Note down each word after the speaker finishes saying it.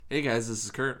Hey guys, this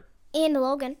is Kurt. And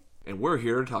Logan. And we're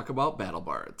here to talk about Battle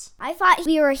Bards. I thought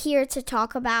we were here to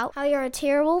talk about how you're a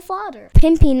terrible father,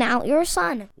 pimping out your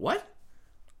son. What?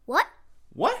 What?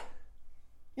 What?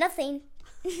 Nothing.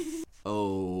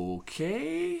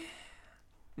 Okay.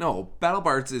 No, Battle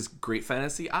Bards is great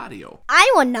fantasy audio. I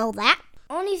wouldn't know that.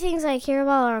 Only things I care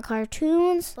about are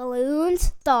cartoons,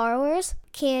 balloons, Star Wars,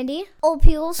 candy, old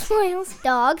people's smiles,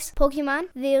 dogs, Pokemon,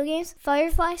 video games,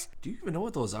 fireflies. Do you even know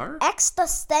what those are?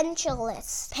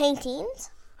 Existentialists, paintings,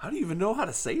 How do you even know how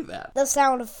to say that? the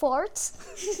sound of forts,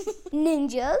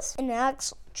 ninjas, and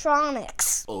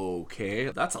electronics.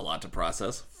 Okay, that's a lot to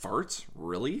process. Farts?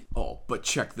 Really? Oh, but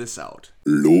check this out.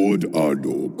 Lord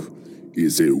Ardok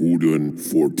is a huden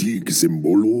fortik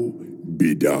symbolo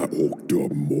bida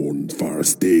okta mon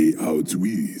farste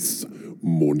outwis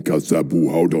mon kasabu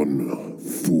haudon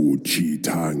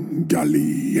fuchitang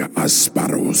gali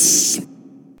asparos.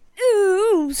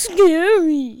 Ooh,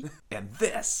 scary. And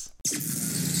this.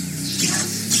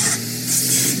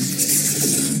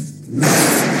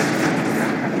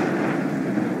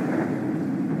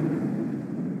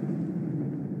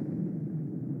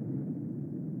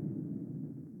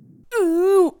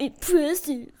 Ooh,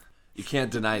 impressive. You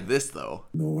can't deny this, though.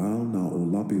 Noal na o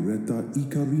lape reta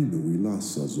ikarino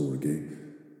ilasa zorge.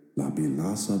 Lape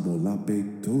lasa do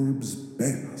lape turbs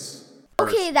benas.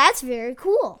 Okay, that's very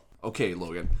cool. Okay,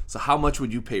 Logan, so how much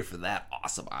would you pay for that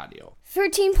awesome audio?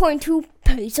 13.2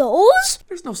 pesos?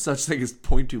 There's no such thing as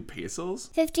 0.2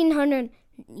 pesos. 1,500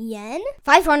 yen?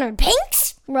 500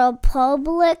 pinks?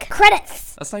 Republic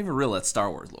credits. That's not even real, that's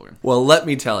Star Wars, Logan. Well, let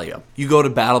me tell you. You go to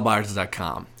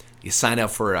battlebards.com, you sign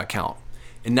up for an account,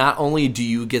 and not only do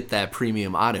you get that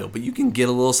premium audio, but you can get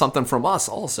a little something from us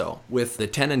also. With the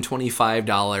 $10 and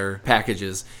 $25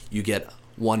 packages, you get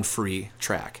one free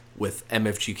track with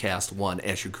MFGcast1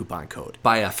 as your coupon code.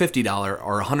 Buy a $50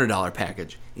 or $100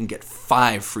 package and get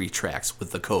 5 free tracks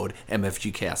with the code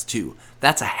MFGcast2.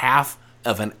 That's a half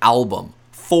of an album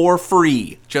for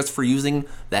free just for using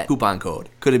that coupon code.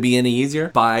 Could it be any easier?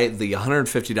 Buy the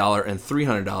 $150 and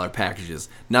 $300 packages.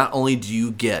 Not only do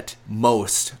you get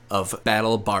most of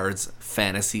Battle Bards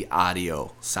fantasy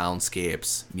audio,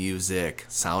 soundscapes, music,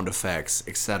 sound effects,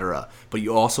 etc., but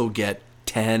you also get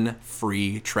 10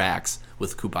 free tracks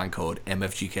with coupon code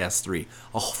MFGcast3.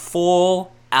 A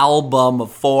full album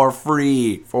for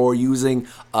free for using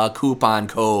a coupon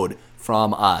code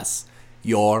from us.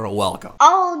 You're welcome.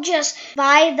 I'll just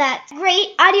buy that great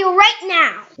audio right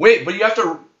now. Wait, but you have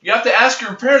to ask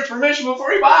your parents' permission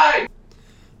before you buy.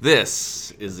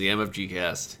 This is the MFG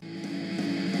Cast.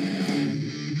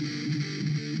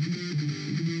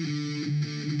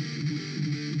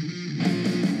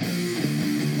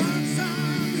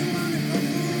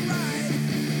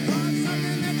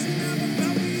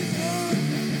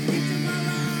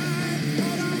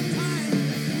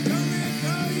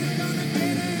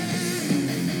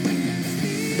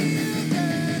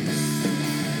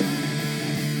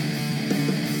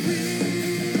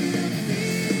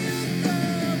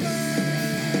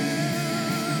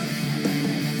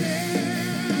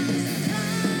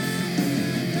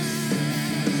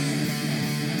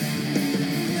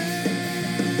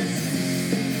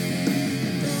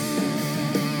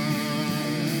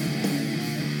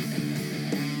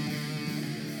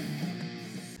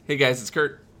 Hey guys, it's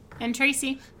Kurt. And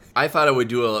Tracy. I thought I would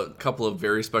do a couple of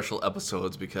very special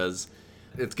episodes because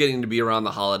it's getting to be around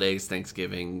the holidays,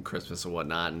 Thanksgiving, Christmas, and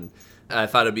whatnot. And I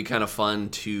thought it'd be kind of fun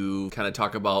to kind of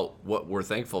talk about what we're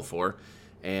thankful for.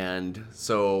 And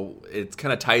so it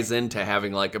kind of ties into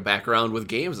having like a background with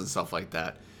games and stuff like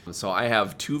that. So I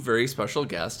have two very special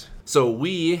guests. So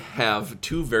we have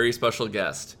two very special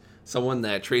guests. Someone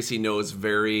that Tracy knows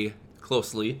very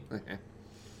closely.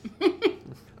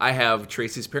 I have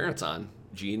Tracy's parents on,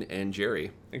 Gene and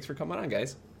Jerry. Thanks for coming on,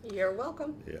 guys. You're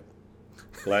welcome. Yep.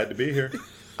 Glad to be here.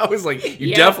 I was like,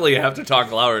 you definitely have to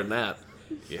talk louder than that.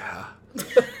 Yeah.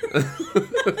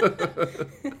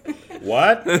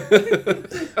 What?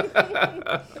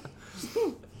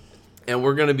 And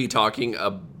we're going to be talking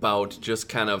about just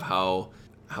kind of how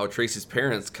Tracy's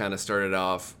parents kind of started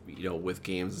off, with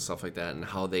games and stuff like that, and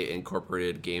how they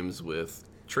incorporated games with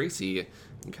Tracy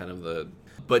and kind of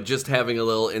but just having a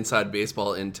little inside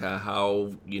baseball into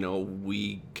how,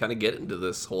 we kind of get into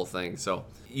this whole thing. So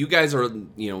you guys are,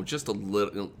 just a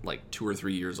little, like 2 or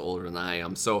 3 years older than I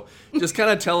am. So just kind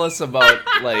of tell us about,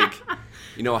 like,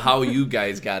 how you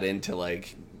guys got into,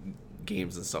 like,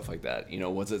 games and stuff like that.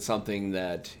 Was it something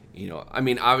that,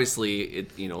 obviously,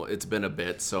 it's been a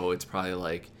bit, so it's probably,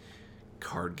 like,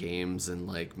 card games and,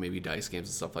 like, maybe dice games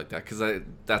and stuff like that. Because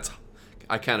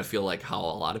I kind of feel like how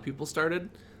a lot of people started.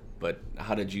 But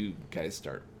how did you guys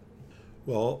start?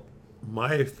 Well,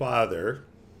 my father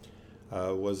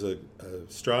was a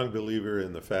strong believer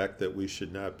in the fact that we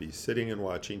should not be sitting and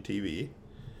watching TV,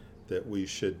 that we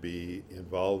should be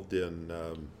involved in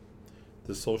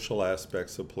the social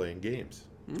aspects of playing games.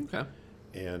 Okay.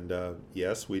 And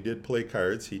yes, we did play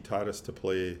cards. He taught us to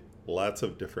play lots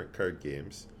of different card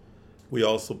games. We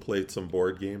also played some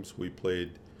board games. We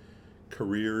played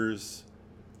Careers,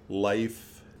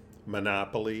 Life,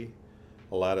 Monopoly,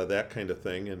 a lot of that kind of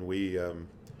thing. And we,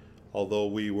 although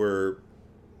we were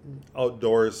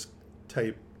outdoors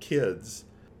type kids,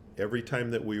 every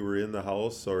time that we were in the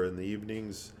house or in the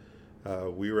evenings,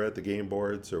 we were at the game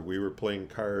boards or we were playing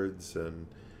cards, and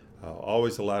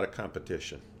always a lot of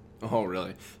competition. Oh,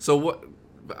 really? So what?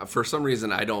 For some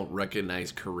reason, I don't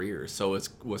recognize Careers. So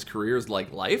was Careers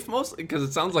like Life mostly? Because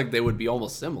it sounds like they would be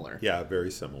almost similar. Yeah, very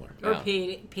similar. Or Yeah.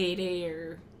 Payday,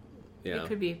 or Yeah. it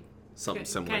could be Something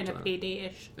similar kind to of that.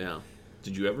 Payday-ish. Yeah.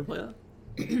 Did you ever play that?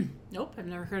 Nope, I've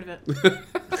never heard of it.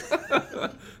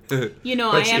 You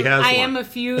know, But she has I'm one. a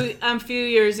few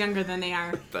years younger than they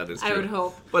are. That is I true. would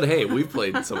hope. But hey, we've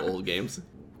played some old games.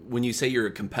 When you say you're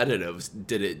competitive,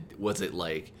 was it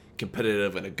like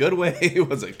competitive in a good way?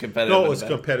 Was it competitive? No, in it a was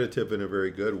bad- competitive in a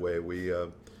very good way. We,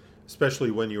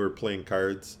 especially when you were playing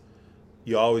cards,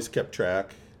 you always kept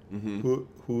track. Who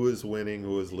was winning,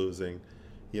 who was losing.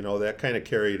 You know, that kind of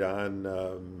carried on.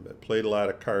 I played a lot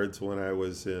of cards when I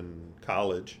was in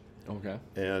college. Okay.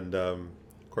 And, of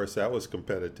course, that was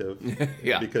competitive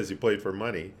Yeah. because you played for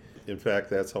money. In fact,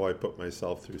 that's how I put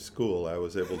myself through school. I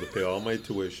was able to pay all my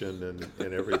tuition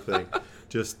and everything,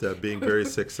 just being very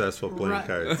successful playing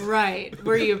cards. Right.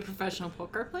 Were you a professional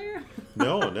poker player?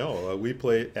 No. We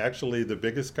played, actually, the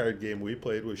biggest card game we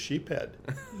played was Sheephead.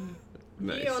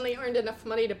 Nice. He only earned enough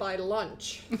money to buy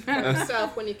lunch for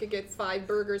himself when he could get 5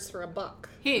 burgers for $1.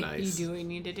 Hey, Nice. you do what you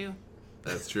need to do.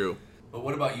 That's true. But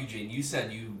what about you, Jane? You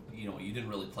said you didn't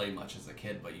really play much as a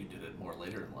kid, but you did it more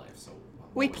later in life. So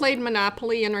We played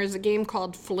Monopoly, and there's a game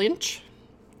called Flinch.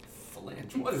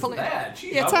 Flinch. What is Flinch. that?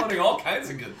 Jeez, It's I'm a- learning all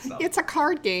kinds of good stuff. It's a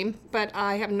card game, but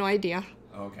I have no idea,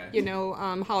 Okay.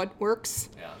 how it works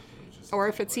Yeah. It just- or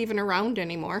if it's even around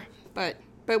anymore. But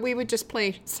we would just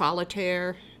play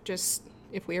solitaire, just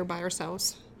if we were by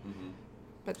ourselves.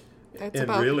 But that's And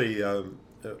about really,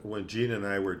 when Gene and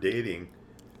I were dating,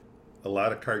 a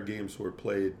lot of card games were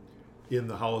played in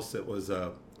the house. It was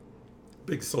a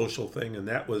big social thing, and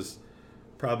that was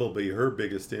probably her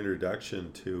biggest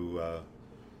introduction to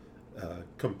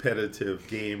competitive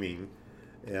gaming.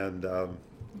 And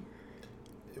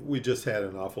we just had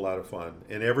an awful lot of fun,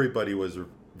 and everybody was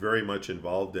very much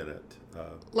involved in it.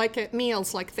 like at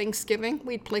meals, like Thanksgiving,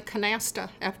 we'd play canasta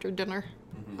after dinner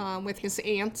with his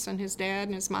aunts and his dad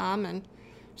and his mom and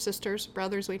sisters,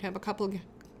 brothers. We'd have a couple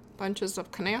bunches of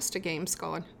canasta games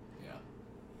going. Yeah.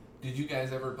 Did you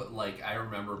guys ever put I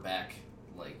remember back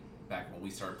when we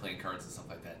started playing cards and stuff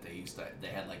like that, they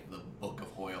had like the Book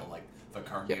of Hoyle, like the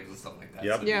card games and stuff like that.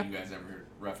 Yep. So Yeah. did you guys ever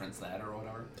reference that or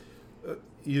whatever?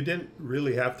 You didn't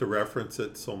really have to reference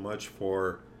it so much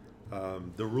for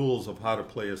the rules of how to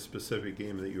play a specific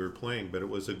game that you were playing, but it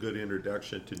was a good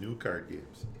introduction to new card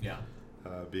games Yeah.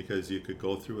 because you could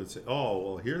go through and say, "Oh,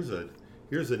 well, here's a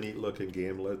neat looking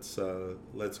game. Let's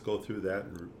go through that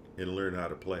and learn how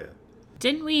to play it."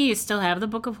 Didn't we still have the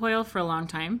Book of Hoyle for a long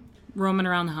time, roaming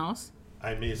around the house?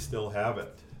 I may still have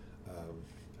it.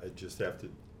 I just have to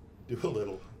do a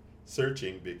little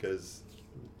searching because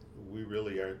we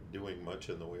really aren't doing much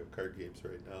in the way of card games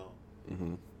right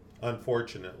now.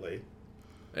 Unfortunately.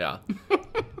 Yeah.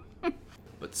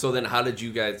 But so then, how did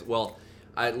you guys? Well,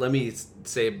 let me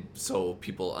say so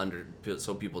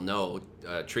people know.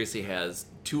 Tracy has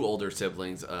 2 older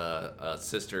siblings, a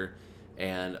sister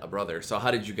and a brother. So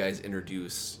how did you guys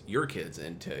introduce your kids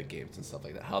into games and stuff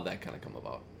like that? How'd that kind of come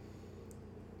about?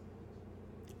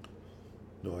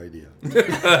 No idea.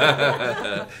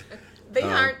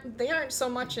 They aren't so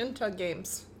much into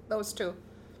games, those two,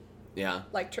 Yeah,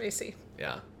 like Tracy.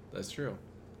 yeah, that's true.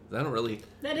 I don't really.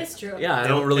 That is true. Yeah, I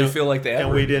don't really feel like they ever.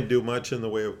 And we didn't do much in the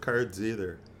way of cards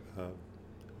either.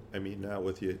 I mean, not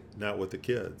with the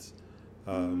kids.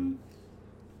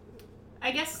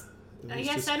 I guess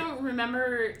just- I don't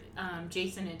remember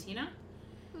Jason and Tina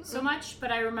so much,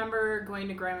 but I remember going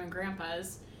to Grandma and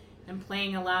Grandpa's and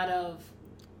playing a lot of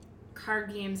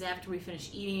card games after we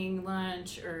finished eating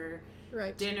lunch or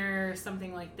Right. dinner,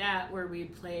 something like that, where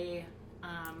we'd play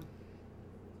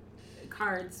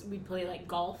cards. We'd play like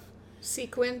golf.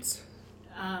 Sequence.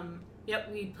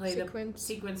 Yep, we'd play Sequence. the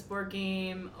sequence board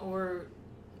game, or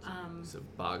Is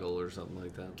it Boggle or something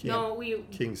like that? no,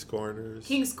 King's Corners.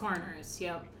 King's Corners.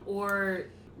 Yep. Or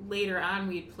later on,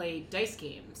 we'd play dice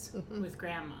games with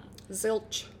Grandma.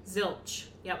 Zilch. Zilch.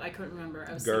 Yep, I couldn't remember.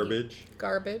 I was Garbage.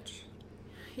 Garbage.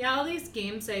 Yeah, all these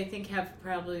games I think have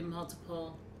probably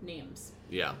multiple names.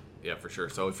 Yeah, for sure.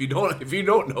 So if you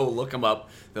don't know, look them up.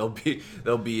 They'll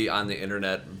be on the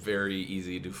internet, very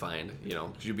easy to find. You know,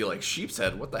 'cause you'd be like, sheep's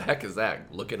head, what the heck is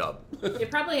that? Look it up.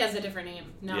 It probably has a different name.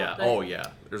 No, yeah.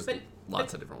 but, There's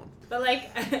lots of different ones. But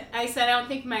like I said, I don't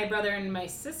think my brother and my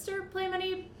sister play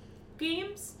many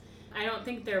games. I don't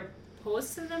think they're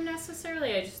opposed to them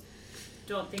necessarily. I just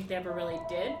don't think they ever really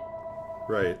did.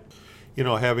 Right. You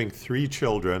know, having 3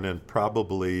 children and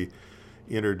probably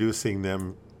introducing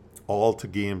them all to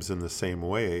games in the same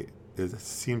way, it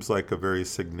seems like a very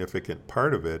significant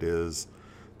part of it is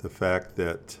the fact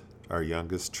that our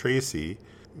youngest, Tracy,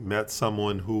 met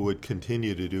someone who would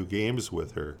continue to do games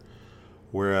with her.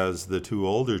 Whereas the 2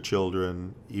 older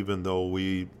children, even though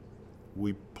we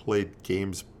played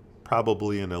games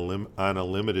probably on a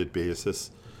limited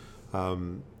basis,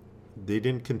 they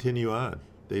didn't continue on.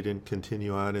 They didn't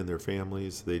continue on in their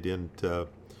families. They didn't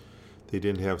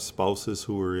have spouses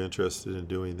who were interested in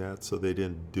doing that, so they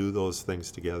didn't do those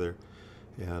things together.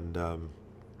 And I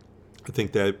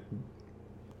think that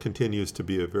continues to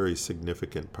be a very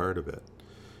significant part of it.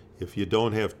 If you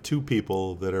don't have 2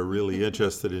 people that are really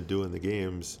interested in doing the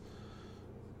games,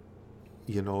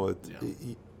 you know,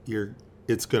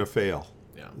 it's going to fail.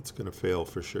 Yeah. It's going to fail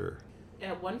for sure.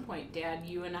 At one point, Dad,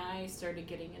 you and I started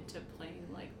getting into playing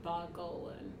like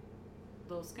Boggle and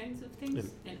those kinds of things,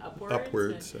 and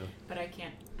Upwards. But I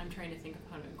can't. I'm trying to think of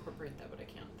how to incorporate that, but I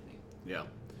can't think. Yeah.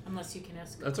 Unless you can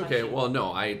ask. That's okay. Well,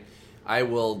 no, I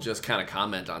will just kind of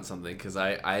comment on something because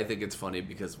I think it's funny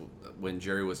because when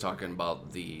Jerry was talking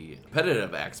about the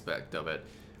competitive aspect of it,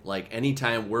 like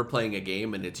anytime we're playing a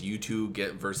game and it's you two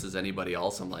versus anybody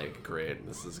else, I'm like, great,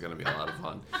 this is gonna be a lot of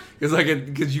fun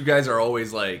because you guys are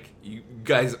always like, you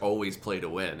guys always play to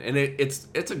win, and it's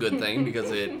a good thing because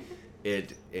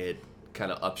it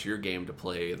kind of ups your game to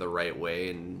play the right way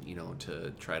and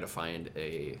to try to find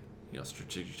a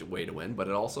strategic way to win, but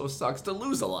it also sucks to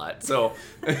lose a lot. So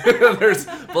there's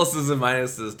pluses and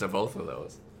minuses to both of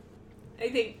those. I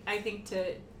think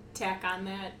to tack on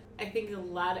that, I think a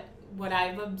lot of what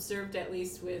I've observed, at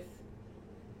least with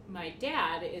my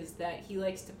dad, is that he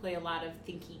likes to play a lot of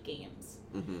thinky games.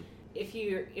 Mm-hmm. If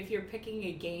you're picking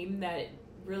a game that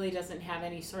really doesn't have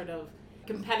any sort of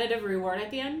competitive reward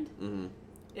at the end, mm-hmm.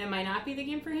 it might not be the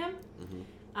game for him.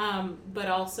 Mm-hmm. But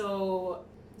also,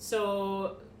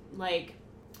 so like,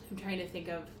 I'm trying to think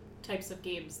of types of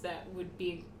games that would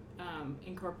be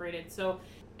incorporated. So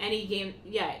any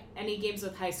games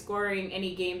with high scoring,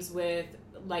 any games with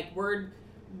like word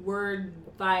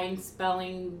find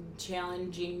spelling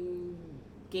challenging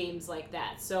games like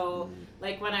that. So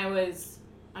like when I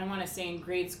want to say in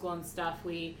grade school and stuff,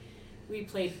 we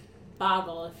played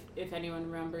Boggle, if anyone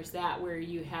remembers that, where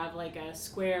you have like a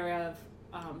square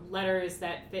of letters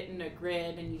that fit in a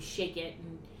grid and you shake it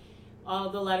and all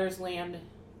the letters land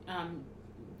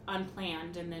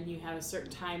unplanned, and then you have a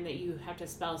certain time that you have to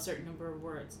spell a certain number of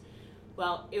words.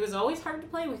 Well, it was always hard to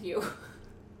play with you.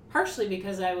 Partially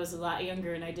because I was a lot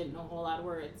younger and I didn't know a whole lot of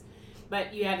words.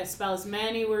 But you had to spell as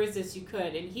many words as you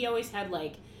could. And he always had,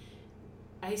 like,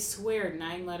 I swear,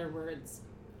 9-letter words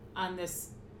on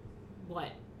this,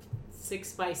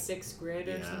 6x6 grid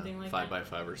or something like 5 that?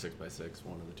 5x5 or 6x6,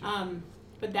 one of the two.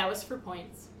 But that was for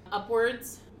points.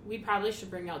 Upwards, we probably should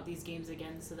bring out these games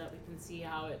again so that we can see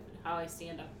how I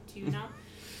stand up to you now.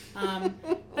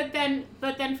 But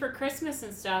then for Christmas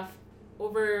and stuff,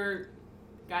 over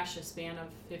a span of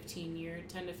 10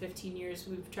 to 15 years,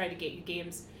 we've tried to get you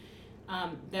games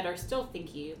that are still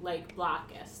thinky, like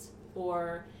Blockist,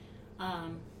 or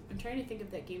I'm trying to think of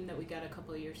that game that we got a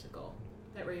couple of years ago,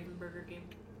 that Ravenburger game.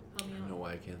 Help me out. I don't know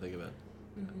why I can't think of it.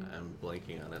 Mm-hmm. I'm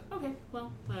blanking on it. Okay,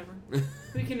 well, whatever.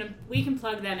 we can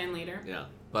plug that in later. Yeah,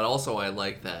 but also I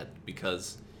like that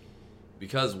because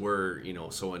we're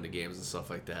so into games and stuff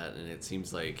like that, and it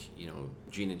seems like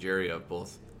Gene and Jerry have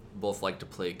both like to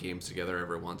play games together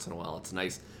every once in a while. It's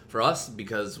nice for us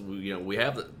because we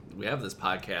have this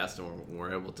podcast and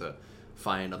we're able to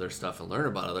find other stuff and learn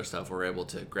about other stuff. We're able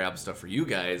to grab stuff for you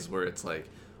guys where it's like,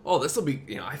 oh, this will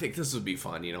be, I think this would be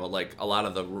fun. Like a lot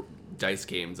of the dice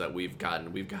games that we've got,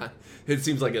 it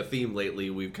seems like a theme lately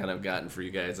we've kind of gotten for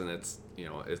you guys, and it's,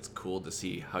 it's cool to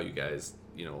see how you guys,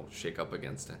 shake up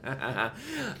against it.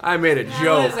 I made a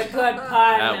joke. That was a good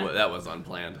pun. That was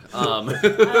unplanned.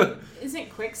 Isn't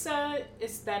Quicks,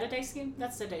 is that a dice game?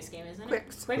 That's a dice game, isn't it?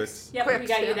 Quicks. Yep, we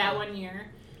got you that one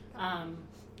year.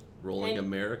 Rolling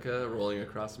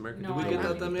Across America. No, Did we get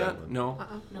that them yet? No.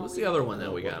 No, What's the other one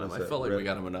that we got him? I felt like we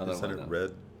got him another one. Isn't it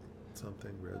Red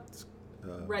something?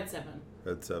 Red 7.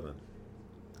 Red 7.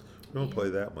 We don't play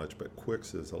that much, but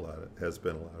Quicks has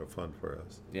been a lot of fun for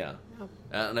us. Yeah,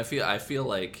 and I feel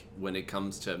like when it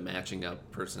comes to matching up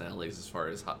personalities as far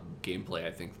as gameplay,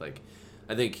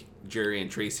 I think Jerry and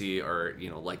Tracy are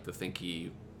like the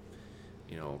thinky,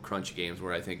 crunchy games,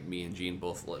 where I think me and Gene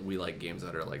both we like games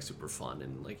that are like super fun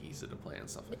and like easy to play and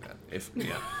stuff like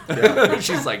that.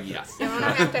 She's like yes. You don't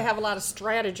have to have a lot of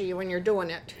strategy when you're doing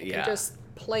it. Yeah. You just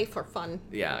play for fun.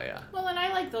 Yeah. Well, and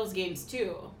I like those games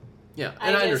too. Yeah,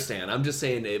 and I understand. I'm just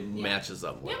saying it matches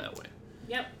up more that way.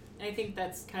 Yep. I think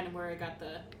that's kind of where I got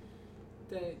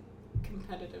the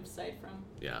competitive side from.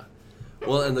 Yeah.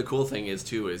 Well, and the cool thing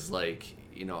is like,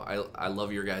 I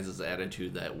love your guys'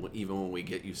 attitude that even when we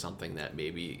get you something that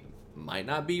maybe might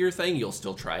not be your thing, you'll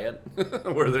still try it.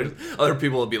 Where there's other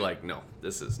people will be like, no,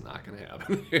 this is not going to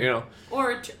happen.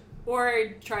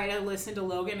 Or try to listen to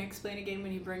Logan explain a game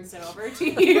when he brings it over to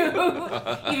you.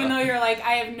 Even though you're like,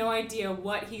 I have no idea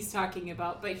what he's talking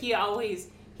about. But he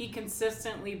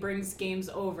consistently brings games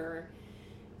over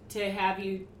to have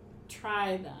you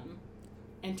try them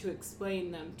and to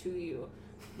explain them to you.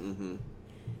 Mm-hmm.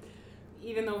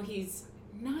 Even though he's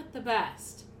not the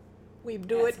best. We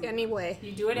do it anyway.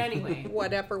 You do it anyway.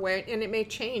 Whatever way. And it may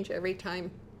change every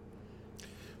time.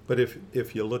 But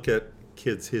if you look at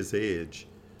kids his age,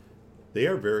 they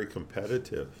are very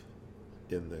competitive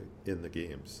in the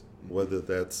games, whether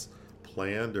that's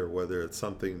planned or whether it's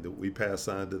something that we pass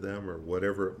on to them or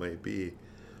whatever it might be.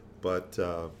 But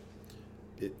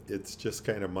it's just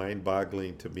kind of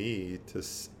mind-boggling to me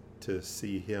to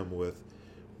see him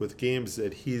with games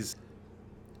that his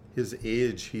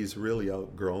age, he's really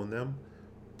outgrown them,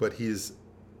 but he's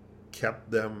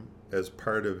kept them as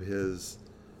part of his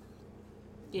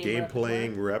game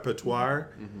playing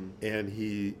repertoire, and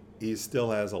he still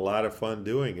has a lot of fun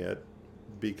doing it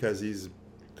because he's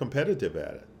competitive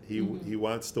at it. He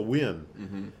wants to win.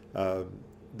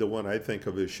 The one I think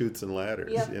of is Chutes and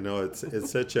Ladders. Yep.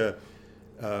 It's such a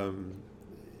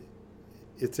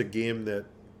it's a game that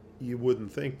you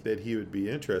wouldn't think that he would be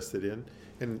interested in,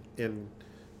 and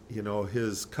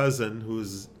his cousin,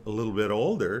 who's a little bit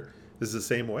older, is the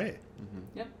same way.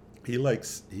 Yep. He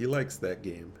likes that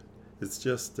game. It's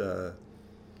just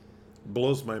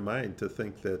blows my mind to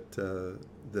think that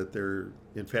that they're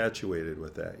infatuated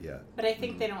with that yet. But I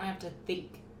think they don't have to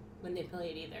think when they play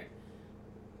it either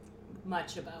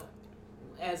much about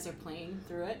as they're playing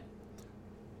through it.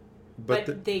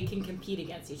 But they can compete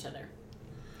against each other.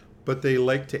 But they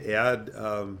like to add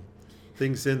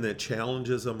things in that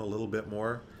challenges them a little bit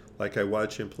more. Like I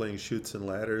watch him playing Chutes and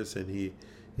Ladders, and he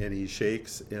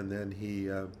shakes, and then he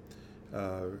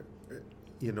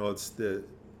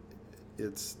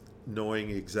it's knowing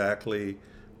exactly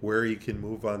where he can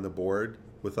move on the board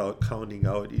without counting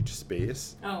out each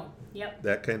space. Oh, yep.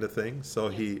 That kind of thing. So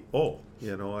Yep.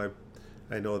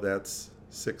 I know that's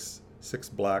six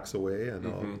blocks away,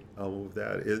 and I'll move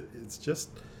that. It's just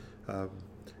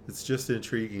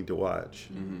intriguing to watch.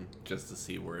 Just to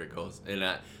see where it goes. And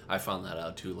I found that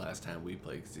out too last time we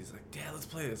played, because he's like, Dad, let's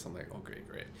play this. I'm like, oh, great.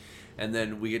 And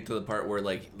then we get to the part where,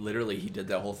 like, literally he did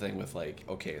that whole thing with, like,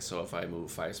 okay, so if I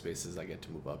move 5 spaces, I get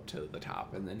to move up to the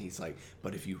top. And then he's like,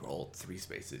 but if you roll 3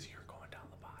 spaces, you're going down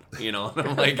the bottom.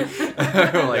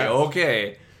 And I'm like,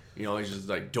 okay. He's just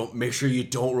like, make sure you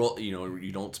don't roll,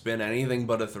 you don't spin anything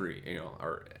but a 3,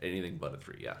 or anything but a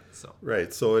 3, yeah. So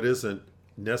right, so it isn't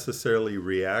necessarily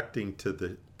reacting to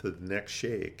the next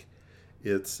shake.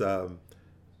 It's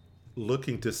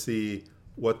looking to see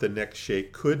what the next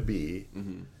shake could be,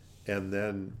 and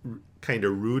then kind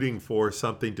of rooting for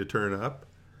something to turn up.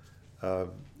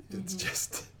 It's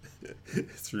just,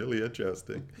 it's really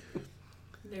interesting.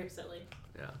 They're silly.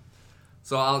 Yeah.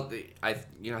 So I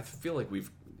feel like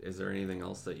is there anything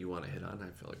else that you want to hit on? I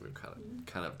feel like we've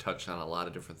kind of touched on a lot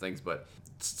of different things, but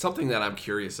something that I'm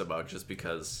curious about, just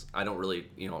because I don't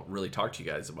really talk to you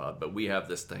guys about, but we have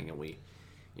this thing, and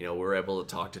we're able to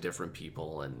talk to different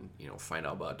people and, find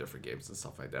out about different games and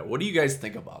stuff like that. What do you guys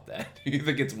think about that? Do you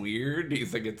think it's weird? Do you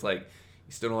think it's like,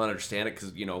 you still don't understand it?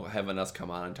 Because, having us come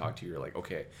on and talk to you, you're like,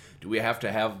 okay, do we have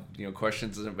to have,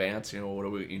 questions in advance? What do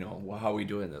we, how are we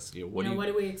doing this? What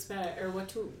do we expect? Or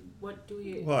what do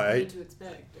we need to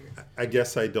expect? I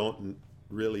guess I don't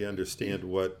really understand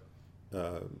what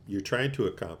you're trying to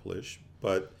accomplish,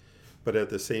 but at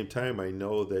the same time, I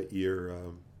know that you're,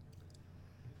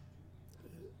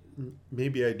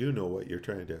 maybe I do know what you're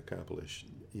trying to accomplish.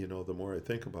 The more I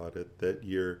think about it, that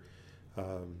you're,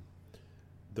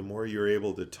 the more you're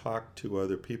able to talk to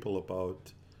other people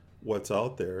about what's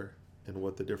out there and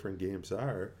what the different games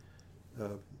are,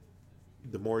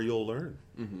 the more you'll learn.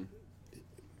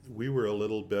 We were a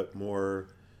little bit more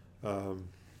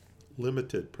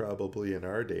limited probably in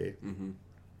our day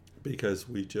because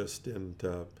we just didn't.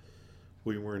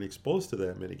 We weren't exposed to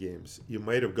that many games. You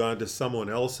might have gone to someone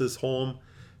else's home,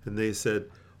 and they said,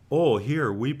 "Oh,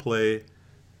 here we play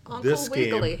this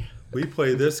Wiggly. game. We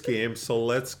play this game, so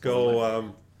let's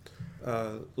go.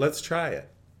 Let's try it."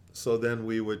 So then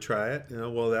we would try it.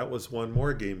 Well, that was one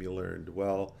more game you learned.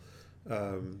 Well,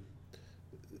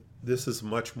 this is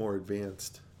much more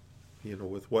advanced,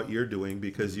 with what you're doing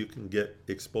because you can get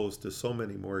exposed to so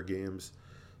many more games,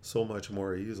 so much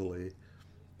more easily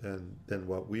than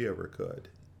what we ever could.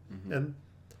 And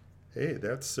hey,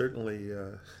 that's certainly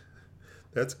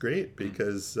that's great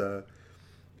because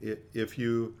if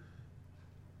you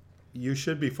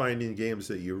should be finding games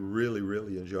that you really,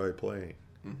 really enjoy playing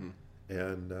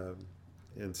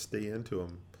and stay into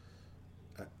them.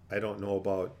 I don't know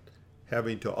about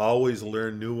having to always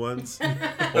learn new ones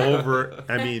over.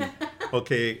 I mean,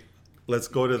 okay, let's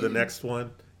go to the next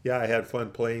one. Yeah, I had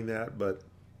fun playing that, but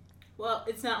Well,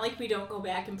 it's not like we don't go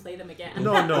back and play them again.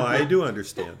 no, I do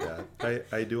understand that.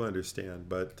 I do understand,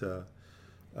 but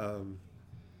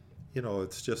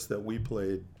it's just that we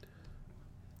played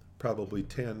probably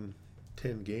 10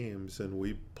 games, and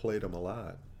we played them a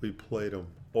lot. We played them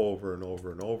over and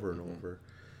over and over and over.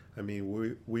 I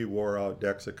mean, we wore out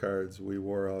decks of cards, we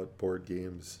wore out board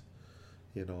games,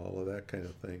 all of that kind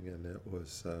of thing, and it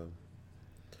was,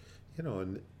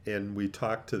 and we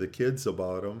talked to the kids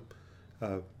about them,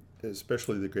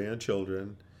 especially the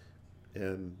grandchildren,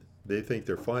 and they think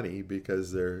they're funny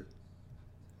because they're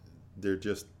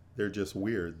just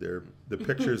weird. The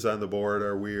pictures on the board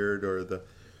are weird, or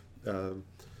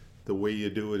the way you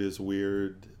do it is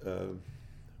weird.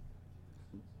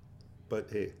 But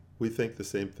hey, we think the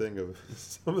same thing of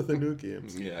some of the new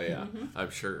games. Yeah, I'm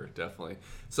sure, definitely.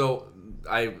 So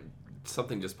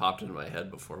something just popped into my head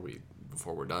before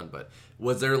we're done. But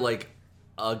was there like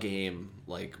a game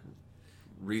like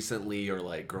recently or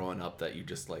like growing up that you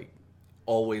just like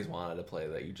always wanted to play,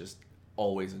 that you just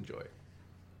always enjoy?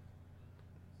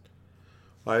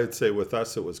 I'd say with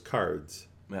us it was cards.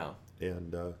 Yeah.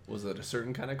 And was it a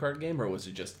certain kind of card game, or was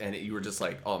it just, and you were just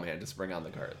like, oh man, just bring on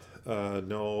the cards?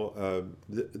 No,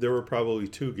 there were probably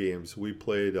two games. We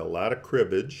played a lot of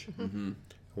cribbage. And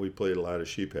we played a lot of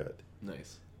sheephead.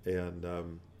 Nice.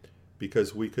 And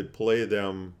because we could play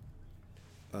them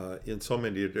in so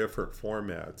many different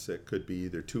formats. It could be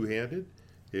either two-handed,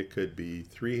 it could be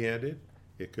three-handed,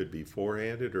 it could be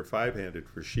four-handed or five-handed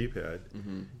for sheephead.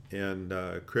 And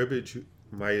cribbage,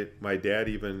 my dad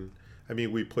even, I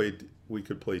mean, we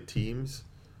could play teams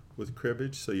with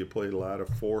cribbage, so you played a lot of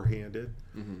four-handed.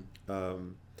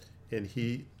 And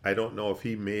I don't know if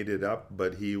he made it up,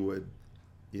 but he would,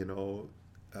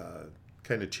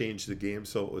 kind of change the game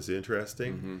so it was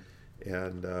interesting.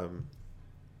 And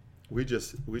we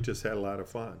just had a lot of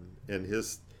fun. And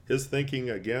his thinking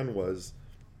again was,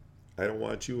 I don't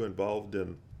want you involved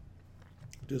in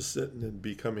just sitting and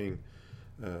becoming,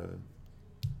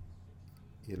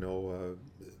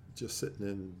 just sitting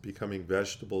and becoming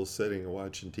vegetables, sitting and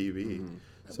watching TV.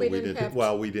 So we didn't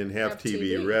have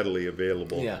TV readily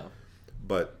available. Yeah.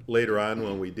 But later on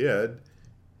when we did,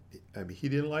 I mean, he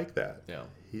didn't like that. Yeah.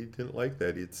 He didn't like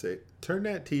that. He'd say, "Turn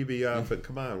that TV off and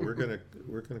come on, we're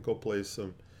gonna go play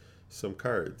some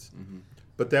cards."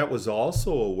 But that was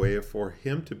also a way for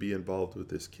him to be involved with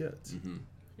his kids.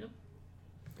 Yep.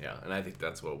 Yeah, and I think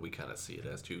that's what we kind of see it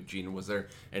as too. Gina, was there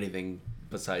anything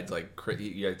besides like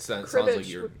it sounds like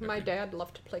you're... My dad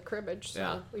loved to play cribbage, so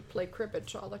Yeah. we played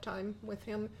cribbage all the time with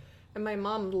him. And my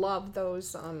mom loved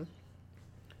those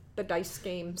the dice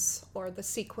games or the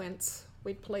sequence.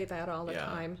 We'd play that all the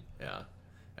time. Yeah.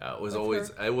 It was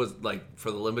always, I was like, for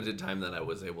the limited time that I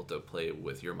was able to play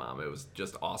with your mom, it was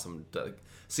just awesome to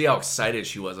see how excited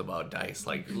she was about dice,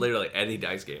 like literally any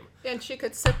dice game. And she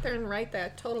could sit there and write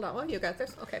that total down. Oh, you got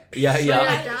this? Okay. Yeah.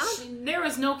 Write it down. There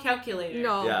was no calculator.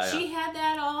 No. Yeah. She had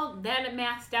that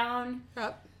math down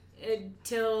Yep.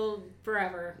 till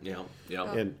forever. Yeah.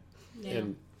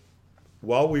 And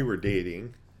while we were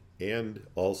dating, and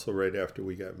also right after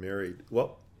we got married,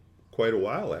 well, quite a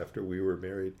while after we were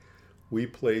married, we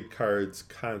played cards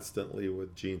constantly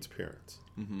with Jean's parents.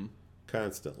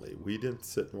 Constantly. We didn't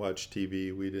sit and watch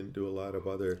TV. We didn't do a lot of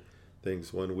other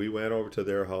things. When we went over to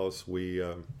their house, we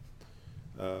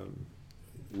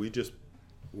just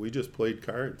played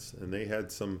cards, and they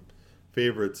had some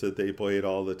favorites that they played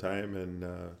all the time, and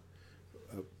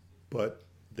but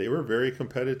they were very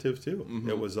competitive too.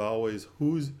 It was always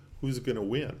who's going to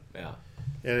win. Yeah.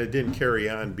 And it didn't carry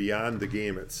on beyond the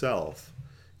game itself.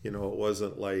 It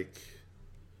wasn't like,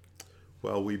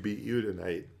 well, we beat you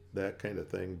tonight, that kind of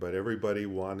thing. But everybody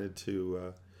wanted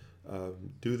to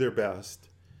do their best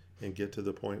and get to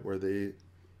the point where they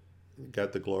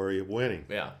got the glory of winning.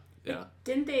 Yeah.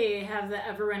 Didn't they have the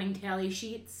ever-running tally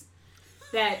sheets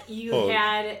that you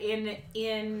had in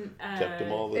Kept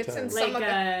them all the It's time. in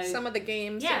Like some of the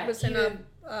games. yeah, It was in either- a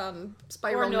or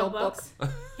spiral notebook.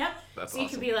 notebooks? Yep. That's so you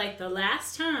awesome. could be like, the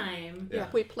last time Yeah,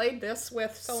 we played this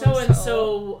with so and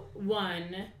so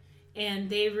won, and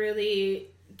they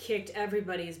really kicked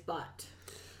everybody's butt.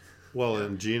 Well,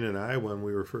 and Gene and I, when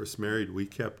we were first married,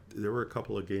 there were a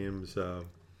couple of games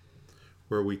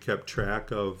where we kept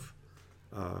track of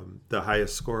the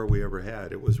highest score we ever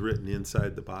had. It was written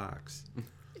inside the box.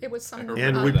 It was some.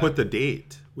 And we put the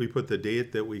date. We put the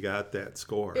date that we got that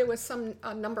score. It was some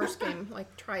numbers game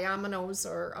like triominoes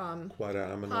or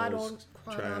Quadominoes,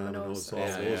 quadominoes.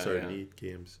 all those are neat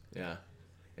games. Yeah.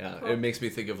 It makes me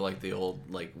think of like the old,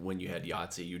 like when you had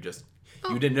Yahtzee, you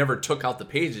never took out the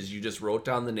pages. You just wrote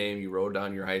down the name. You wrote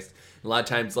down your highest. A lot of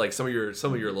times, like some of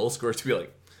your low scores to be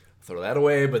like, throw that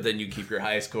away, but then you keep your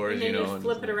high scores. And then you you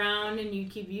flip it around and you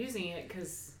keep using it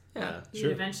because you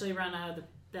eventually run out of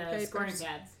the scoring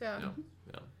pads. Yeah.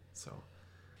 So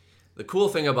the cool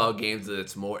thing about games is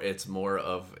it's more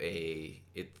of a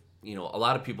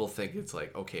lot of people think it's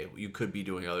like, okay, you could be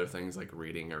doing other things like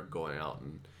reading or going out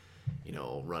and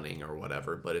running or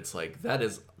whatever, but it's like that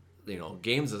is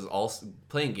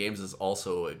playing games is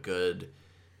also a good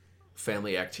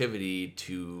family activity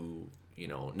to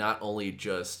not only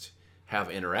just have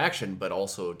interaction, but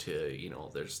also to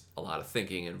there's a lot of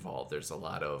thinking involved. There's a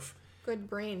lot of Good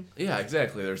brain. yeah,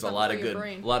 exactly. There's a lot of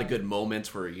good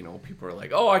moments where people are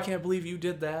like, "Oh, I can't believe you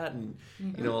did that," and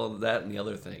that and the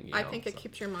other thing. I think it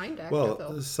keeps your mind active. Well,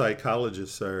 though.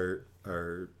 psychologists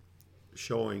are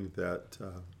showing that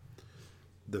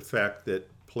the fact that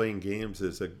playing games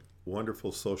is a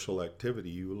wonderful social activity.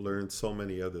 You learn so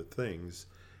many other things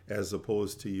as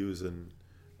opposed to using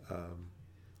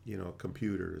a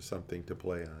computer or something to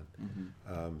play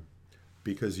on.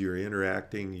 Because you're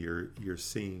interacting, you're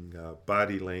seeing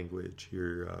body language,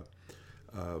 your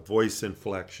voice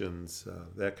inflections,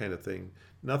 that kind of thing.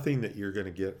 Nothing that you're going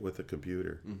to get with a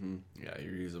computer. Mm-hmm. Yeah,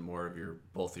 you're using more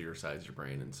of both of your sides of your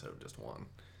brain instead of just one.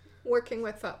 Working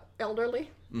with the elderly,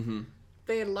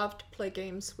 they loved to play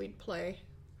games. We'd play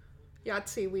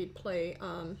Yahtzee. We'd play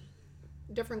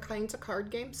different kinds of card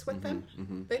games with them.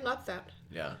 They loved that.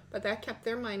 Yeah. But that kept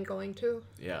their mind going too.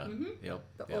 Yeah. Yep.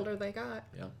 The older they got.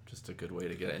 Yeah. Just a good way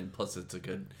to get it, and plus it's a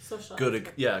good Social good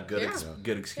aspect.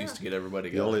 good excuse to get everybody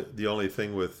going. The only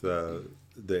thing with the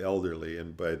elderly,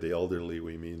 and by the elderly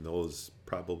we mean those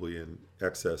probably in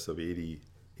excess of 80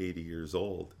 years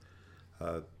old,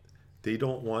 they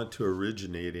don't want to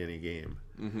originate any game.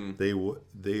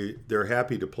 They're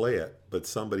happy to play it, but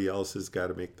somebody else has got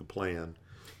to make the plan.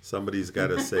 Somebody's got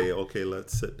to say, okay,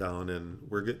 let's sit down and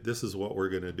this is what we're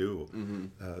going to do.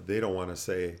 They don't want to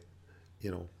say,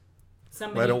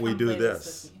 why don't we do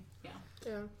this?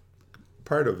 Yeah.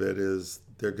 Part of it is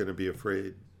they're going to be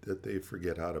afraid that they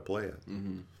forget how to play it.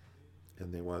 And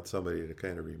they want somebody to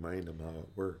kind of remind them how it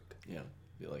worked. Yeah.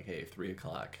 Be like, hey,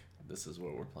 3:00, this is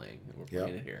what we're playing. And we're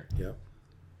playing it here. Yep.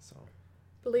 So.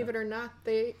 Believe it or not,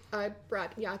 I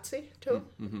brought Yahtzee too.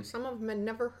 Some of them had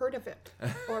never heard of it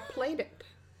or played it.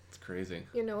 It's crazy.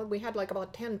 We had like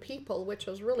about 10 people, which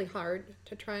was really hard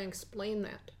to try and explain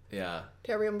that Yeah.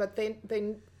 to everyone. But they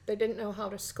didn't know how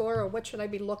to score or what should I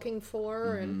be looking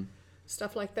for and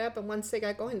stuff like that. But once they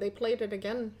got going, they played it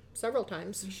again several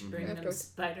times. You should bring them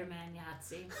Spider-Man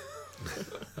Yahtzee.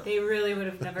 They really would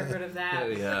have never heard of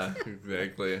that. Yeah,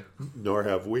 exactly. Nor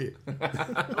have we.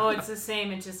 Oh, it's the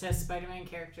same. It just has Spider-man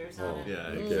characters on it.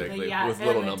 Yeah, exactly. Yeah, with and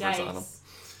little the numbers dice. on them.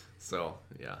 So,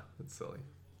 yeah, it's silly.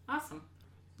 Awesome.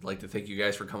 I'd like to thank you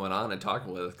guys for coming on and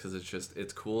talking with us, because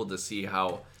it's cool to see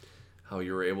how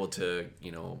you were able to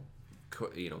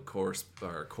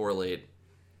correlate.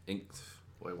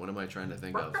 Boy, what am I trying to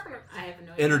think of? I have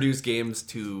no idea. Introduce games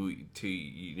to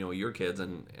your kids,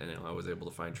 and I was able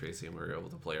to find Tracy, and we were able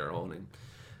to play our own,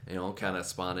 and kind of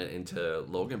spawn it into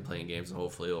Logan playing games, and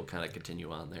hopefully it'll kind of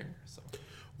continue on there. So.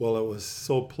 Well, it was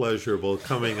so pleasurable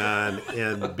coming on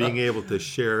and being able to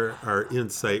share our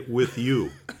insight with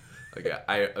you. Okay,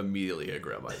 I immediately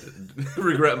regret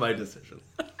my decision.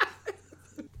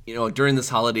 During this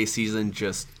holiday season,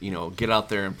 just, get out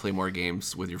there and play more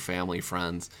games with your family,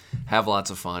 friends. Have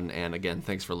lots of fun. And again,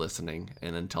 thanks for listening.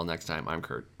 And until next time, I'm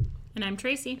Kurt. And I'm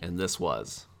Tracy. And this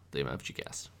was the MFG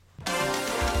Cast.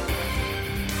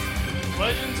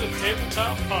 Legends of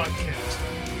Tabletop Podcast.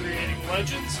 Creating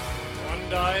legends, one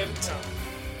die at a time.